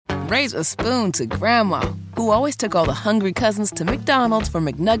raise a spoon to Grandma, who always took all the hungry cousins to McDonald's for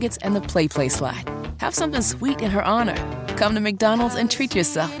McNuggets and the Play Slide. Have something sweet in her honor. Come to McDonald's and treat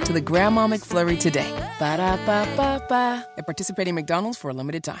yourself to the Grandma McFlurry today. Ba-da-ba-ba-ba. At participating McDonald's for a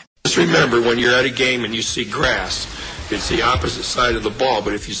limited time. Just remember, when you're at a game and you see grass, it's the opposite side of the ball.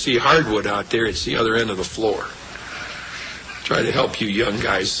 But if you see hardwood out there, it's the other end of the floor. Try to help you young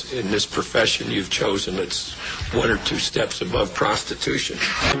guys in this profession you've chosen. It's one or two steps above prostitution.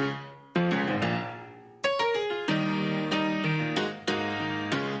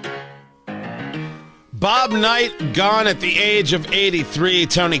 Bob Knight, gone at the age of 83.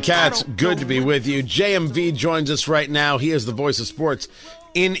 Tony Katz, good to be with you. JMV joins us right now. He is the voice of sports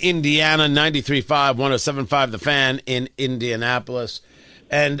in Indiana, 93.5, 107.5 The Fan in Indianapolis.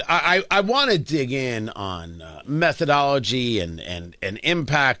 And I want to dig in on methodology and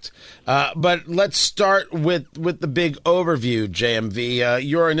impact, but let's start with the big overview, JMV.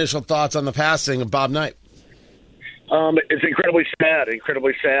 Your initial thoughts on the passing of Bob Knight. It's incredibly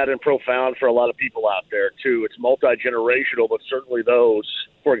sad and profound for a lot of people out there, too. It's multi-generational, but certainly those,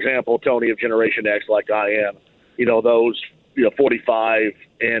 for example, Tony, of Generation X like I am, those 45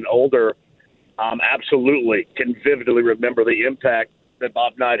 and older, absolutely can vividly remember the impact that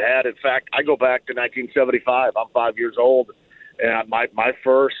Bob Knight had. In fact, I go back to 1975. I'm 5 years old, and my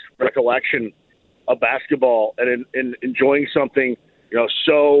first recollection of basketball and in enjoying something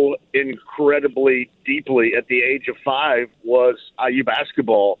so incredibly deeply at the age of 5 was IU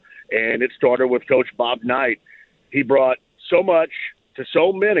basketball, and it started with Coach Bob Knight. He brought so much to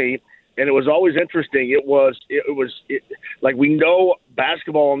so many, and it was always interesting. It was like, we know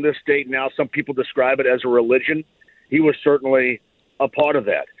basketball in this state now, some people describe it as a religion. He was certainly a part of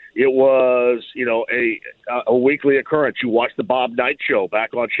that. It was, a weekly occurrence. You watched the Bob Knight Show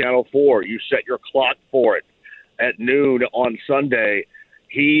back on Channel 4. You set your clock for it at noon on Sunday.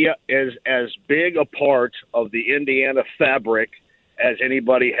 He is as big a part of the Indiana fabric as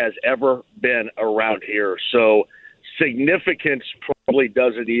anybody has ever been around here. So significance probably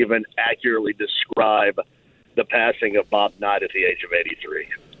doesn't even accurately describe the passing of Bob Knight at the age of 83.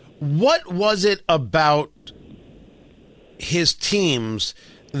 What was it about his teams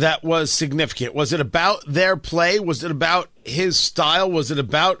that was significant? Was it about their play? Was it about his style? Was it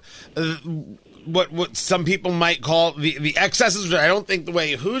about what some people might call the excesses? I don't think the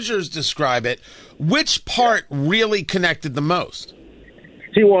way Hoosiers describe it. Which part really connected the most?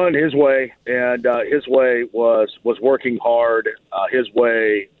 He won his way, and his way was working hard. His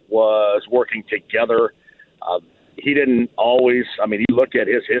way was working together. He didn't always – you look at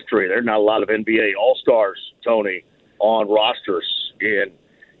his history, there are not a lot of NBA All-Stars, Tony, on rosters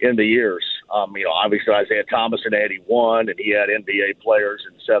in the years. Obviously Isaiah Thomas in 81, and he had NBA players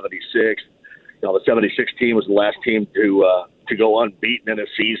in 76. The 76 team was the last team to go unbeaten in a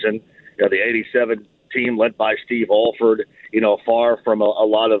season. The 87 team led by Steve Alford, far from a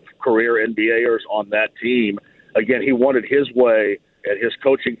lot of career NBAers on that team. Again, he wanted his way, and his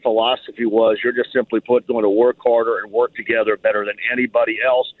coaching philosophy was, you're just simply going to work harder and work together better than anybody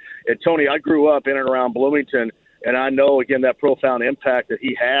else. And, Tony, I grew up in and around Bloomington, and I know, again, that profound impact that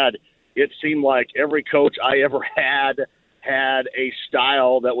he had. It seemed like every coach I ever had a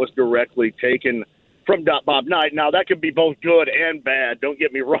style that was directly taken from Bob Knight. Now, that could be both good and bad, don't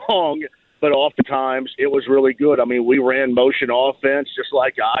get me wrong, but oftentimes it was really good. We ran motion offense just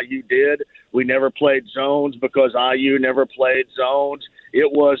like IU did. We never played zones because IU never played zones.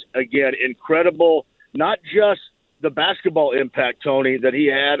 It was, again, incredible, not just the basketball impact, Tony, that he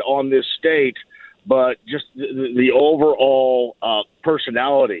had on this state, but just the overall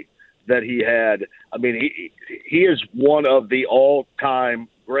personality that he had. He is one of the all-time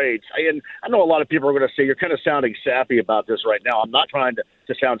greats. And I know a lot of people are going to say, you're kind of sounding sappy about this right now. I'm not trying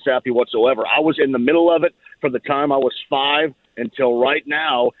to sound sappy whatsoever. I was in the middle of it from the time I was 5 until right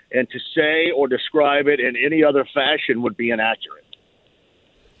now, and to say or describe it in any other fashion would be inaccurate.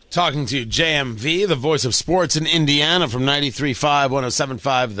 Talking to JMV, the voice of sports in Indiana, from 93.5,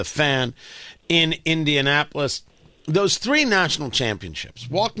 107.5 The Fan in Indianapolis. Those 3 national championships,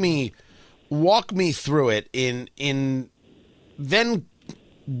 walk me through it in then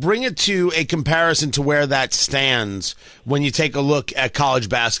bring it to a comparison to where that stands when you take a look at college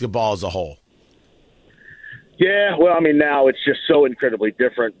basketball as a whole. Yeah, well, now it's just so incredibly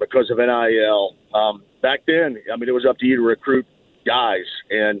different because of NIL. Back then, it was up to you to recruit guys.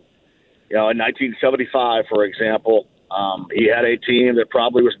 And, in 1975, for example, he had a team that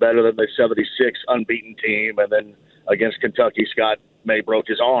probably was better than the 76 unbeaten team. And then against Kentucky, Scott May broke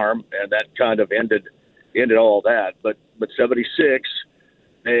his arm, and that kind of ended all that. But 76,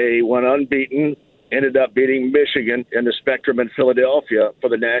 they went unbeaten. ended up beating Michigan in the Spectrum in Philadelphia for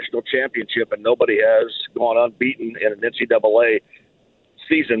the national championship, and nobody has gone unbeaten in an NCAA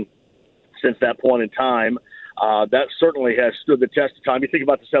season since that point in time. That certainly has stood the test of time. You think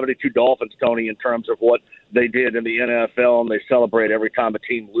about the 72 Dolphins, Tony, in terms of what they did in the NFL, and they celebrate every time a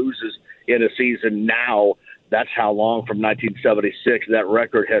team loses in a season now. That's how long from 1976 that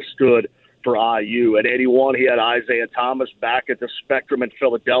record has stood for IU. At 81, he had Isaiah Thomas back at the Spectrum in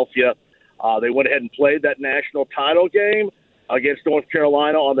Philadelphia. They went ahead and played that national title game against North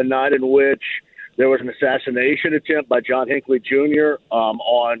Carolina on the night in which there was an assassination attempt by John Hinckley Jr.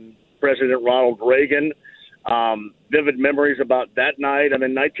 On President Ronald Reagan. Vivid memories about that night. And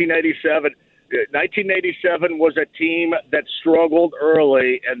in 1987 was a team that struggled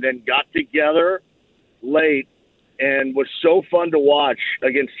early and then got together late and was so fun to watch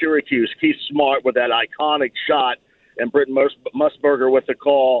against Syracuse. Keith Smart with that iconic shot, and Britton Musburger with the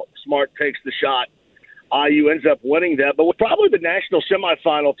call. Smart takes the shot. IU ends up winning that, but with probably the national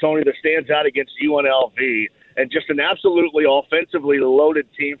semifinal, Tony, that stands out against UNLV, and just an absolutely offensively loaded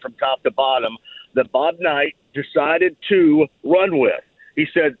team from top to bottom that Bob Knight decided to run with. He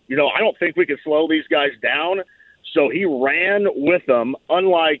said, I don't think we can slow these guys down. So he ran with them,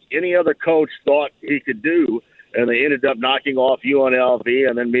 unlike any other coach thought he could do. And they ended up knocking off UNLV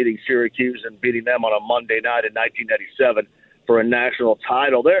and then meeting Syracuse and beating them on a Monday night in 1987 for a national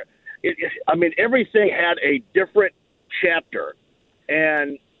title. Everything had a different chapter.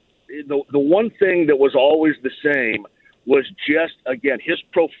 And the one thing that was always the same was just, again, his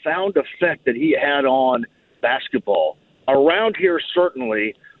profound effect that he had on basketball. Around here,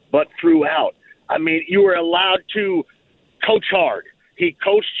 certainly, but throughout. You were allowed to coach hard. He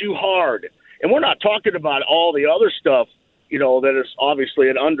coached you hard. And we're not talking about all the other stuff, that is obviously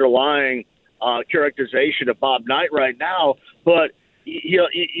an underlying characterization of Bob Knight right now. But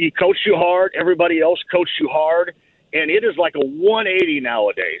he coached you hard. Everybody else coached you hard. And it is like a 180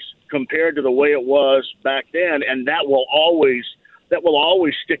 nowadays compared to the way it was back then. And that will always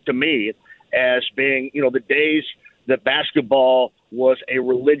stick to me as being, the days that basketball was a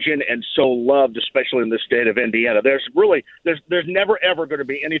religion and so loved, especially in the state of Indiana. There's never, ever going to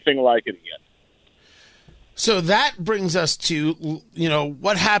be anything like it again. So that brings us to,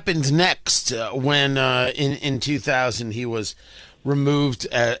 what happened next when in 2000 he was removed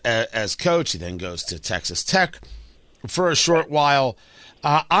as coach. He then goes to Texas Tech for a short while.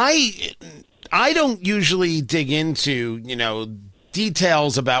 I don't usually dig into,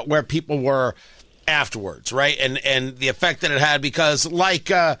 details about where people were afterwards, right? And the effect that it had, because like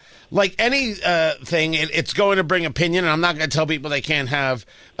any thing, it's going to bring opinion, and I'm not going to tell people they can't have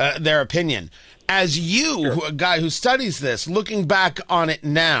their opinion. As you, a guy who studies this, looking back on it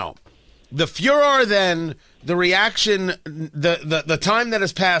now, the furor then, the reaction, the time that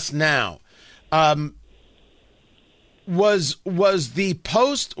has passed now, was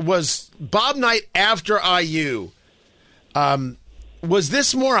Bob Knight after IU, was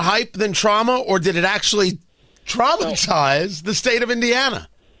this more hype than trauma, or did it actually traumatize the state of Indiana?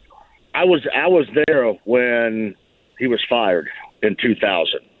 I was there when he was fired in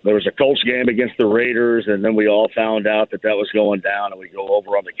 2000. There was a Colts game against the Raiders, and then we all found out that was going down, and we go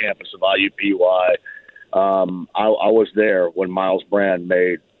over on the campus of IUPUI. I was there when Miles Brand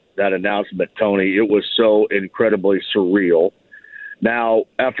made that announcement, Tony. It was so incredibly surreal. Now,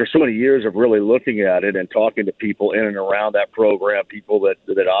 after so many years of really looking at it and talking to people in and around that program, people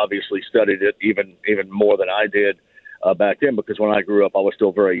that obviously studied it even more than I did back then, because when I grew up, I was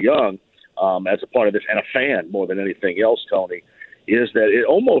still very young as a part of this and a fan more than anything else, Tony, is that it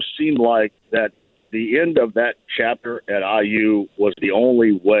almost seemed like that the end of that chapter at IU was the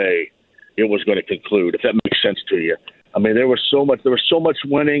only way it was going to conclude, if that makes sense to you. There was so much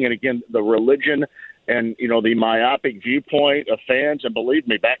winning, and again, the religion and, the myopic viewpoint of fans. And believe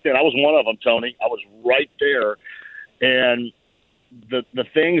me, back then I was one of them, Tony. I was right there. And the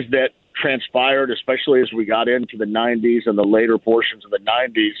things that transpired, especially as we got into the 90s and the later portions of the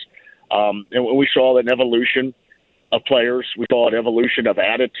 90s, and we saw an evolution of players. We saw an evolution of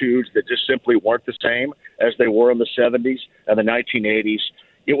attitudes that just simply weren't the same as they were in the 70s and the 1980s.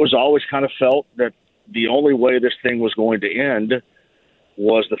 It was always kind of felt that the only way this thing was going to end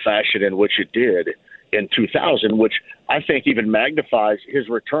was the fashion in which it did in 2000, which I think even magnifies his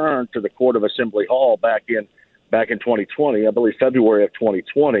return to the Court of Assembly Hall back in 2020, I believe February of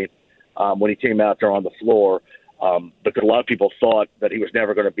 2020, when he came out there on the floor, because a lot of people thought that he was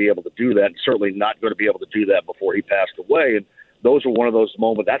never going to be able to do that, and certainly not going to be able to do that before he passed away. And those were one of those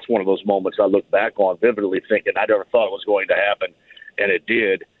moments. That's one of those moments I look back on vividly, thinking I never thought it was going to happen, and it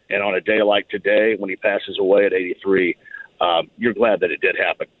did. And on a day like today, when he passes away at 83, you're glad that it did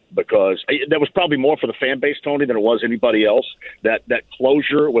happen. because that was probably more for the fan base, Tony, than it was anybody else. That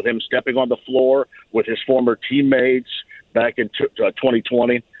closure with him stepping on the floor with his former teammates back in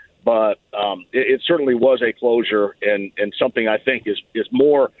 2020. But it certainly was a closure and something I think is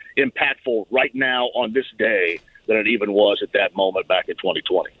more impactful right now on this day than it even was at that moment back in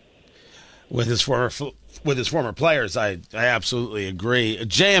 2020. With his former players, I absolutely agree.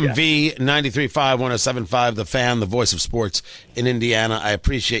 JMV 93.5, 107.5, The Fan, the voice of sports in Indiana. I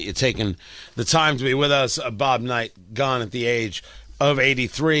appreciate you taking the time to be with us. Bob Knight, gone at the age of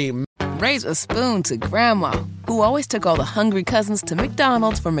 83. Raise a spoon to Grandma, who always took all the hungry cousins to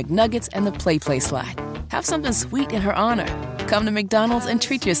McDonald's for McNuggets and the Play Slide. Have something sweet in her honor. Come to McDonald's and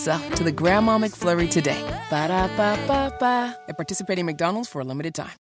treat yourself to the Grandma McFlurry today. Ba-da-ba-ba-ba. At participating McDonald's for a limited time.